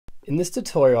In this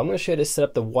tutorial, I'm going to show you how to set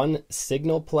up the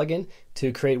Onesignal plugin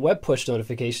to create web push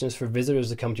notifications for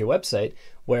visitors that come to your website,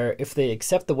 where if they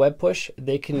accept the web push,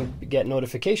 they can get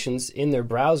notifications in their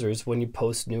browsers when you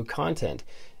post new content.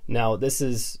 Now, this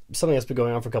is something that's been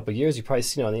going on for a couple of years. You've probably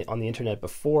seen it on the internet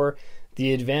before.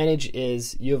 The advantage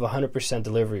is you have a 100%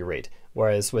 delivery rate,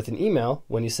 whereas with an email,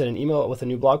 when you send an email with a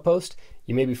new blog post,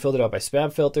 you may be filtered out by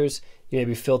spam filters, you may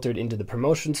be filtered into the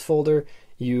promotions folder,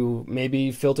 you may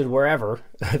be filtered wherever,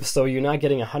 so you're not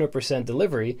getting 100%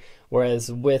 delivery,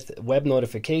 whereas with web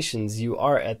notifications, you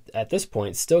are at this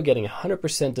point still getting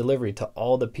 100% delivery to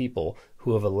all the people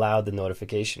who have allowed the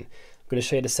notification. I'm going to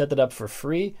show you how to set that up for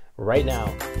free right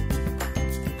now.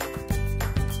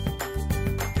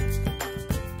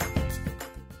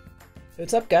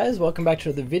 What's up, guys? Welcome back to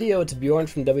another video. It's Bjorn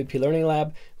from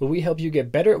WPLearningLab, where we help you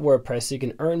get better at WordPress so you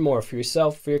can earn more for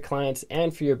yourself, for your clients,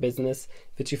 and for your business.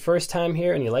 If it's your first time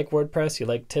here and you like WordPress, you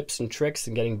like tips and tricks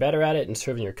and getting better at it and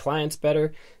serving your clients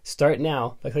better, start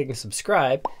now by clicking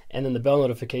subscribe and then the bell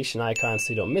notification icon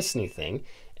so you don't miss anything.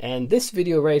 And this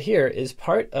video right here is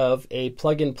part of a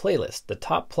plugin playlist, the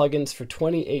top plugins for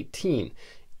 2018.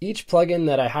 Each plugin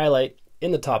that I highlight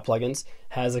in the top plugins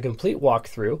has a complete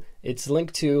walkthrough. It's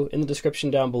linked to in the description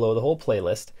down below, the whole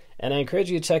playlist, and I encourage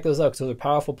you to check those out because those are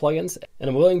powerful plugins, and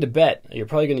I'm willing to bet you're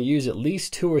probably going to use at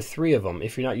least 2 or 3 of them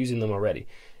if you're not using them already.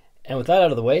 And with that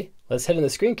out of the way, let's head into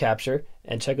screen capture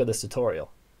and check out this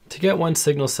tutorial. To get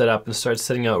Onesignal set up and start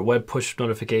setting out web push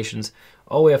notifications,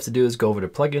 all we have to do is go over to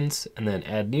plugins and then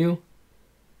add new,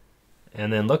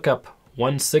 and then look up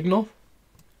Onesignal.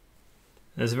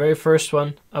 This very first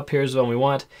one up here is the one we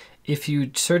want. If you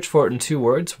search for it in 2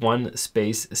 words, one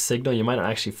space signal, you might not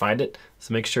actually find it.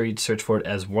 So make sure you search for it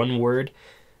as one word.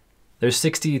 There's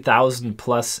 60,000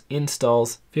 plus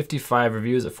installs, 55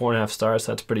 reviews at 4.5 stars,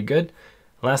 so that's pretty good.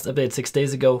 Last update 6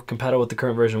 days ago, compatible with the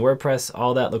current version of WordPress.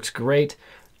 All that looks great.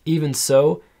 Even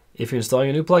so, if you're installing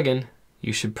a new plugin,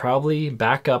 you should probably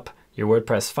back up your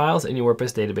WordPress files in your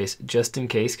WordPress database just in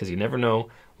case, because you never know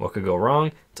what could go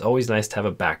wrong. It's always nice to have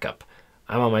a backup.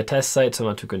 I'm on my test site, so I'm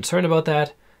not too concerned about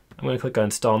that. I'm going to click on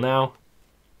Install Now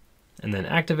and then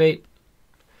Activate.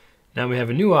 Now we have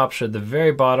a new option at the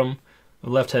very bottom of the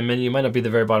left-hand menu. It might not be the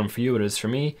very bottom for you, but it is for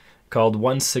me, called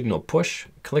Onesignal Push.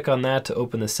 Click on that to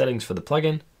open the settings for the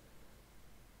plugin.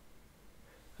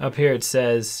 Up here it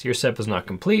says your setup is not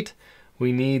complete.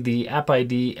 We need the app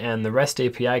ID and the REST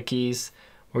API keys.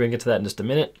 We're going to get to that in just a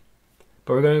minute,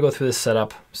 but we're going to go through this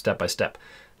setup step by step.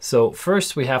 So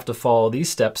first we have to follow these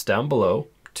steps down below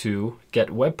to get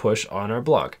web push on our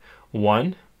blog.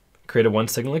 1, create a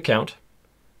Onesignal account.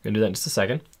 We're going to do that in just a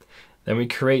second. Then we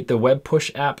create the web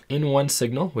push app in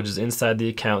Onesignal, which is inside the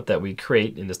account that we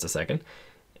create in just a second.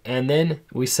 And then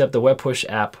we set up the web push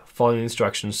app following the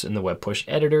instructions in the web push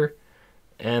editor.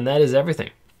 And that is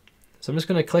everything. So I'm just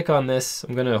going to click on this.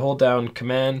 I'm going to hold down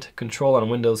Command, Control on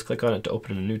Windows, click on it to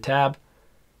open a new tab.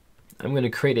 I'm going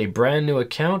to create a brand new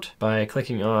account by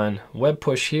clicking on Web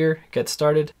Push here, Get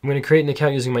Started. I'm going to create an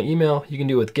account using my email. You can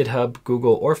do it with GitHub,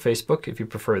 Google, or Facebook if you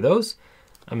prefer those.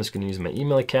 I'm just going to use my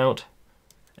email account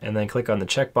and then click on the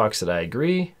checkbox that I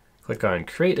agree. Click on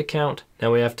Create Account.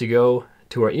 Now we have to go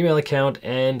to our email account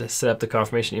and set up the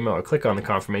confirmation email, or click on the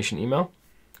confirmation email.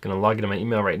 I'm going to log into my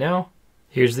email right now.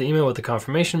 Here's the email with the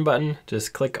confirmation button.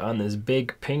 Just click on this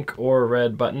big pink or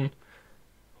red button,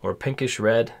 or pinkish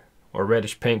red, or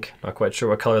reddish pink, not quite sure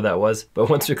what color that was. But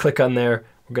once we click on there,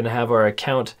 we're going to have our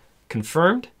account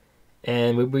confirmed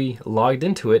and we'll be logged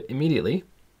into it immediately.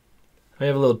 We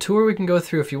have a little tour we can go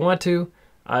through if you want to.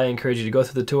 I encourage you to go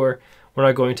through the tour. We're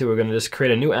not going to, we're going to just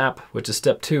create a new app, which is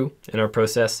step 2 in our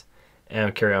process,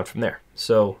 and carry on from there.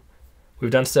 So we've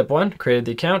done step 1, created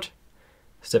the account.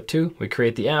 Step 2, we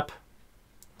create the app.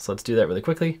 So let's do that really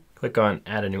quickly. Click on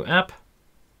Add a New App.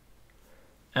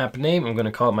 App name, I'm going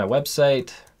to call it my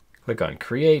website. Click on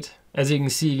Create. As you can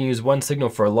see, you can use Onesignal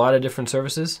for a lot of different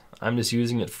services. I'm just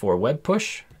using it for web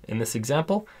push in this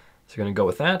example. So we're going to go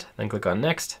with that, then click on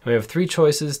Next. We have 3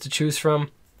 choices to choose from.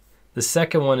 The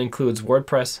second one includes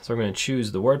WordPress, so we're going to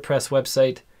choose the WordPress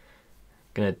website.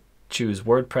 I'm going to choose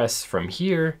WordPress from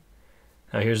here.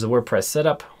 Now here's the WordPress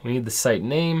setup. We need the site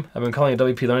name. I've been calling it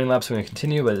WPLearningLab, so I'm going to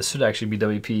continue, but this should actually be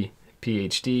WP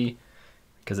PhD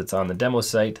because it's on the demo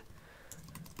site.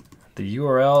 The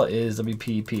URL is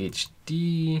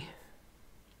WP-PhD.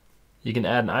 You can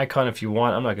add an icon if you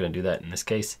want. I'm not going to do that in this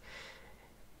case.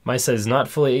 My site is not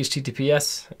fully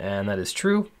HTTPS, and that is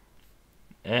true.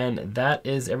 And that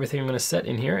is everything I'm going to set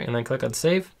in here, and then click on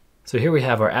Save. So here we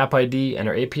have our app ID and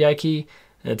our API key.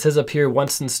 And it says up here,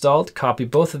 once installed, copy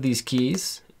both of these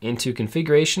keys into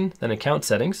Configuration, then Account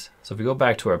Settings. So if we go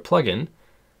back to our plugin,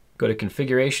 go to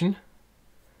Configuration,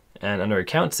 And under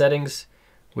account settings,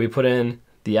 we put in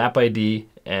the app ID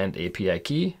and API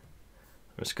key.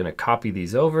 I'm just going to copy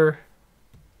these over.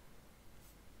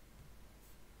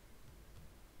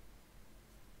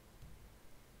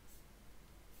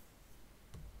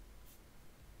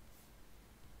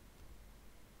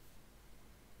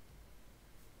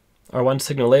 Our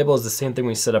Onesignal label is the same thing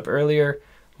we set up earlier,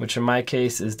 which in my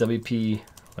case is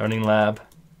WPLearningLab.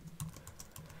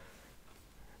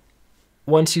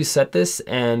 Once you set this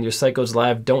and your site goes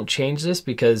live, don't change this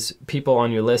because people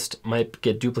on your list might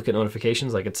get duplicate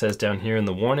notifications like it says down here in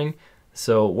the warning.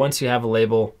 So once you have a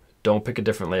label, don't pick a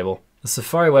different label. The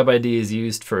Safari Web ID is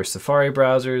used for Safari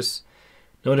browsers.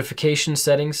 Notification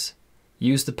settings,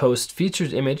 use the post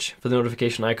featured image for the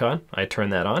notification icon. I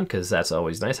turn that on because that's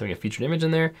always nice having a featured image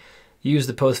in there. Use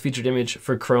the post featured image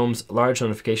for Chrome's large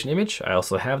notification image. I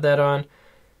also have that on.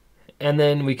 And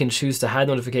then we can choose to hide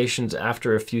notifications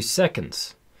after a few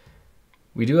seconds.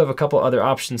 We do have a couple other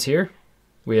options here.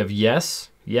 We have yes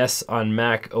on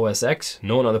Mac OS X,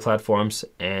 no on other platforms,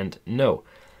 and no.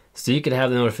 So you can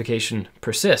have the notification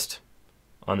persist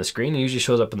on the screen. It usually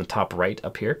shows up in the top right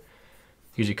up here.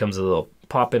 Usually comes a little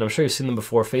pop-in. I'm sure you've seen them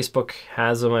before. Facebook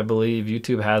has them, I believe.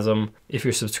 YouTube has them. If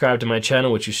you're subscribed to my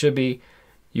channel, which you should be,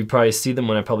 you probably see them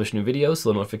when I publish new videos. So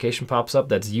the notification pops up.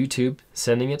 That's YouTube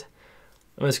sending it.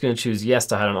 I'm just going to choose yes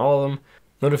to hide on all of them.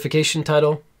 Notification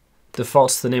title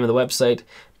defaults to the name of the website,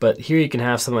 but here you can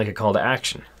have something like a call to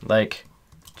action, like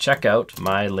check out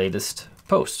my latest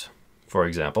post, for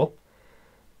example.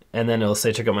 And then it'll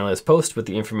say check out my latest post with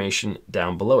the information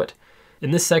down below it.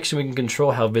 In this section, we can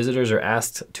control how visitors are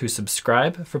asked to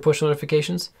subscribe for push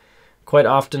notifications. Quite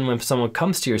often when someone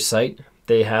comes to your site,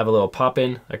 they have a little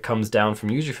pop-in that comes down from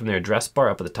usually from their address bar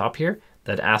up at the top here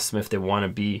that asks them if they want to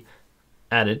be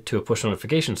added to a push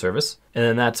notification service. And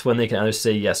then that's when they can either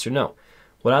say yes or no.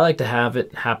 What I like to have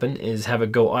it happen is have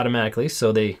it go automatically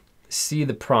so they see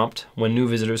the prompt when new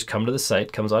visitors come to the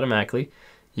site, comes automatically.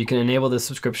 You can enable the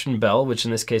subscription bell, which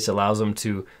in this case allows them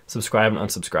to subscribe and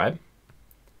unsubscribe.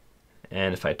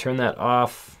 And if I turn that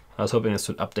off, I was hoping this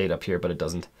would update up here, but it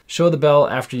doesn't. Show the bell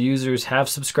after users have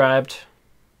subscribed.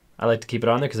 I like to keep it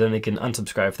on there because then they can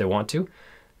unsubscribe if they want to.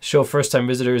 Show first-time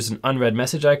visitors an unread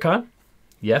message icon.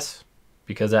 Yes,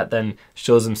 because that then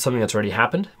shows them something that's already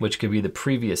happened, which could be the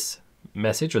previous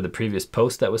message or the previous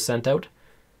post that was sent out.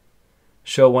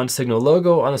 Show Onesignal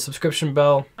logo on the subscription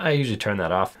bell. I usually turn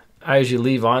that off. I usually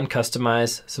leave on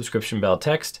customize subscription bell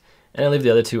text, and I leave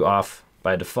the other two off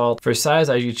by default. For size,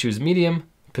 I usually choose medium.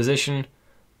 Position,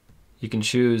 you can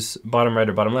choose bottom right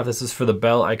or bottom left. This is for the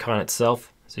bell icon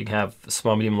itself. So you can have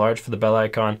small, medium, large for the bell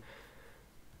icon.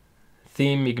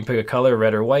 Theme, you can pick a color,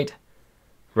 red or white.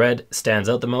 Red stands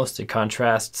out the most. It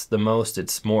contrasts the most.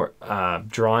 It's more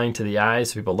drawing to the eyes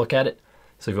so people look at it.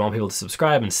 So if you want people to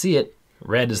subscribe and see it,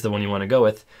 red is the one you want to go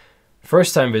with.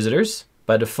 First-time visitors,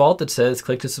 by default it says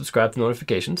click to subscribe to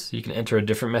notifications. You can enter a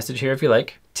different message here if you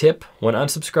like. Tip, when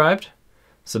unsubscribed,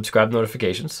 subscribe to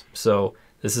notifications. So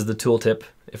this is the tool tip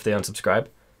if they unsubscribe.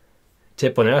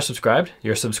 Tip, when they are subscribed,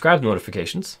 you're subscribed to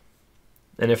notifications.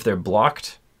 And if they're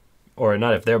blocked, or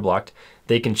not if they're blocked,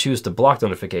 they can choose to block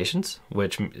notifications,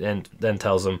 which and then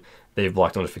tells them they've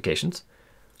blocked notifications.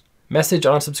 Message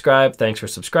on subscribe, thanks for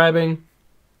subscribing.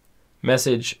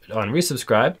 Message on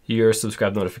resubscribe, you're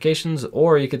subscribed notifications,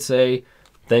 or you could say,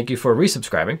 thank you for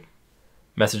resubscribing.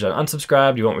 Message on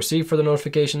unsubscribed, you won't receive further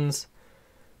notifications.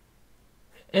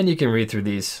 And you can read through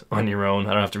these on your own.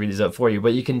 I don't have to read these out for you,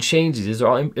 but you can change these. These are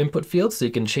all input fields, so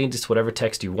you can change this to whatever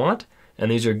text you want.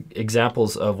 And these are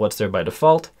examples of what's there by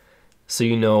default. So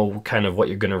you know kind of what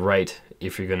you're going to write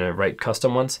if you're going to write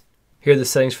custom ones. Here are the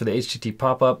settings for the HTTP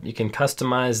pop-up. You can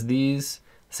customize these,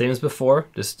 same as before.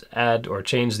 Just add or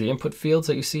change the input fields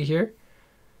that you see here.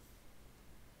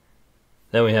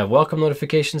 Then we have welcome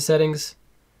notification settings.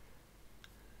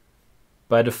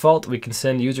 By default, we can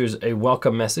send users a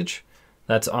welcome message.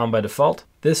 That's on by default.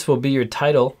 This will be your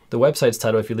title, the website's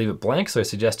title, if you leave it blank. So I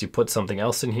suggest you put something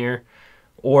else in here,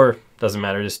 or doesn't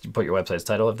matter, just put your website's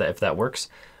title if that works.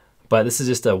 But this is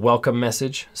just a welcome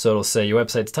message. So it'll say your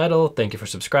website's title, thank you for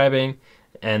subscribing,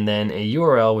 and then a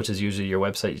URL, which is usually your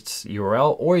website's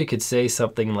URL. Or you could say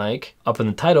something like, up in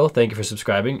the title, thank you for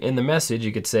subscribing. In the message,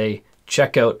 you could say,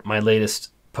 check out my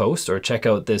latest post, or check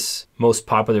out this most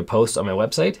popular post on my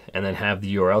website, and then have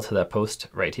the URL to that post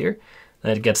right here.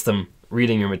 And it gets them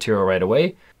reading your material right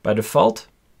away. By default,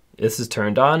 this is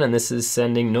turned on, and this is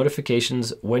sending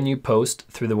notifications when you post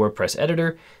through the WordPress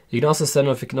editor. You can also send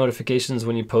notifications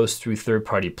when you post through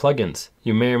third-party plugins.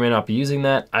 You may or may not be using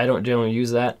that. I don't generally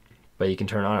use that, but you can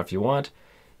turn it on if you want.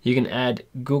 You can add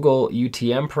Google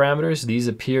UTM parameters. These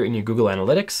appear in your Google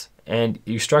Analytics, and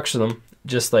you structure them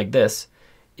just like this.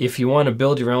 If you want to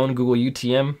build your own Google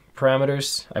UTM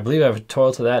parameters, I believe I have a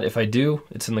tutorial to that. If I do,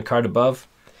 it's in the card above.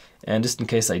 And just in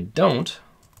case I don't,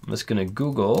 I'm just going to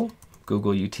Google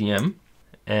UTM.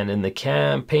 And in the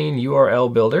campaign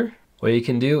URL builder, what you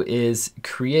can do is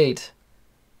create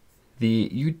the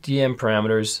UTM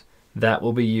parameters that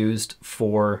will be used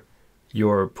for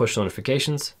your push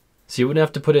notifications. So you wouldn't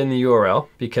have to put it in the URL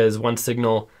because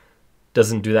Onesignal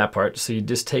doesn't do that part. So you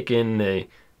just take in the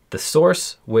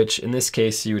source, which in this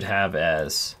case you would have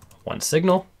as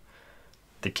Onesignal.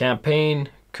 The campaign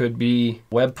could be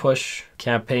web push.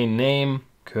 Campaign name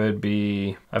could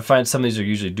be, I find some of these are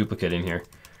usually duplicate in here.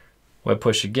 Web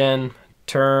push again,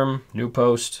 term, new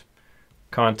post,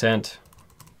 content,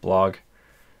 blog.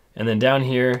 And then down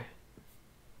here,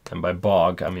 and by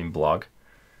blog, I mean blog.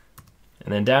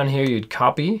 And then down here you'd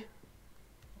copy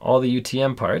all the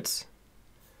UTM parts,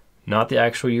 not the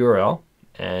actual URL,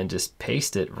 and just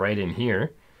paste it right in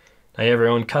here. Now you have your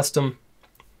own custom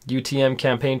UTM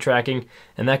campaign tracking,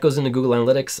 and that goes into Google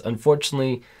Analytics.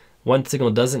 Unfortunately,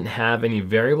 Onesignal doesn't have any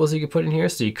variables you could put in here,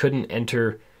 so you couldn't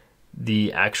enter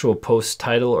the actual post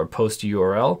title or post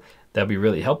URL. That'd be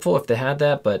really helpful if they had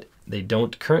that, but they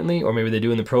don't currently, or maybe they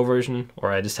do in the pro version,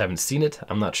 or I just haven't seen it,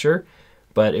 I'm not sure.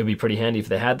 But it would be pretty handy if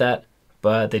they had that,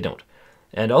 but they don't.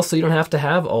 And also you don't have to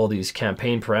have all these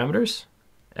campaign parameters.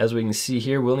 As we can see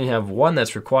here, we only have one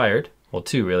that's required, well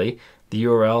two really, the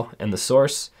URL and the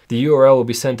source. The URL will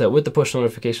be sent out with the push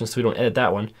notification, so we don't edit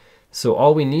that one. So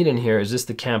all we need in here is just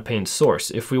the campaign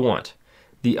source if we want.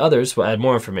 The others will add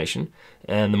more information,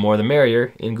 and the more the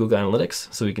merrier in Google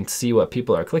Analytics, so we can see what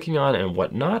people are clicking on and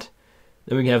what not.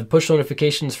 Then we can have push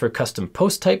notifications for custom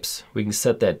post types. We can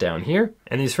set that down here.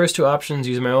 And these first two options,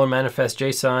 use my own manifest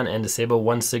JSON and disable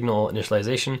Onesignal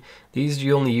initialization. These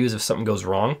you only use if something goes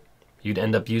wrong. You'd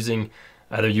end up using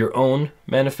either your own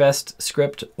manifest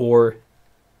script or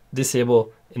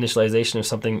disable initialization if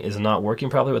something is not working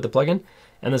properly with the plugin.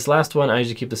 And this last one, I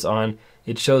usually keep this on.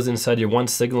 It shows inside your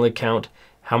Onesignal account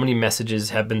how many messages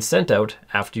have been sent out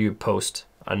after you post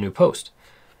a new post.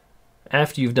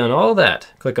 After you've done all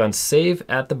that, click on Save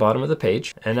at the bottom of the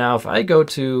page. And now if I go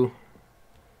to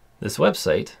this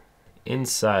website,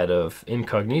 inside of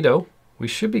Incognito, we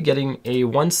should be getting a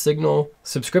Onesignal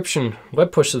subscription,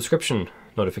 web push subscription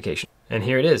notification. And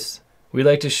here it is. We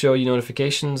like to show you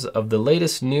notifications of the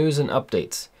latest news and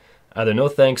updates. Either no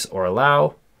thanks or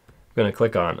allow. I'm going to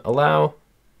click on Allow.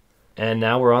 And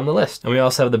now we're on the list. And we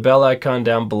also have the bell icon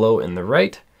down below in the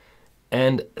right.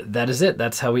 And that is it.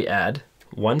 That's how we add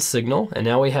Onesignal. And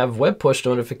now we have web push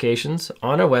notifications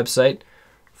on our website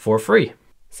for free.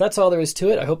 So that's all there is to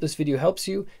it. I hope this video helps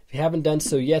you. If you haven't done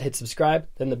so yet, hit subscribe,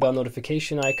 then the bell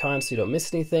notification icon so you don't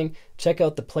miss anything. Check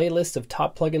out the playlist of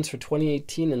top plugins for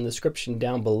 2018 in the description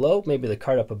down below, maybe the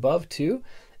card up above too.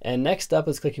 And next up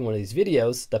is clicking one of these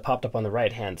videos that popped up on the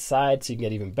right hand side so you can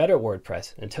get even better at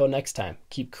WordPress. Until next time,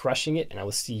 keep crushing it, and I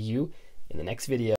will see you in the next video.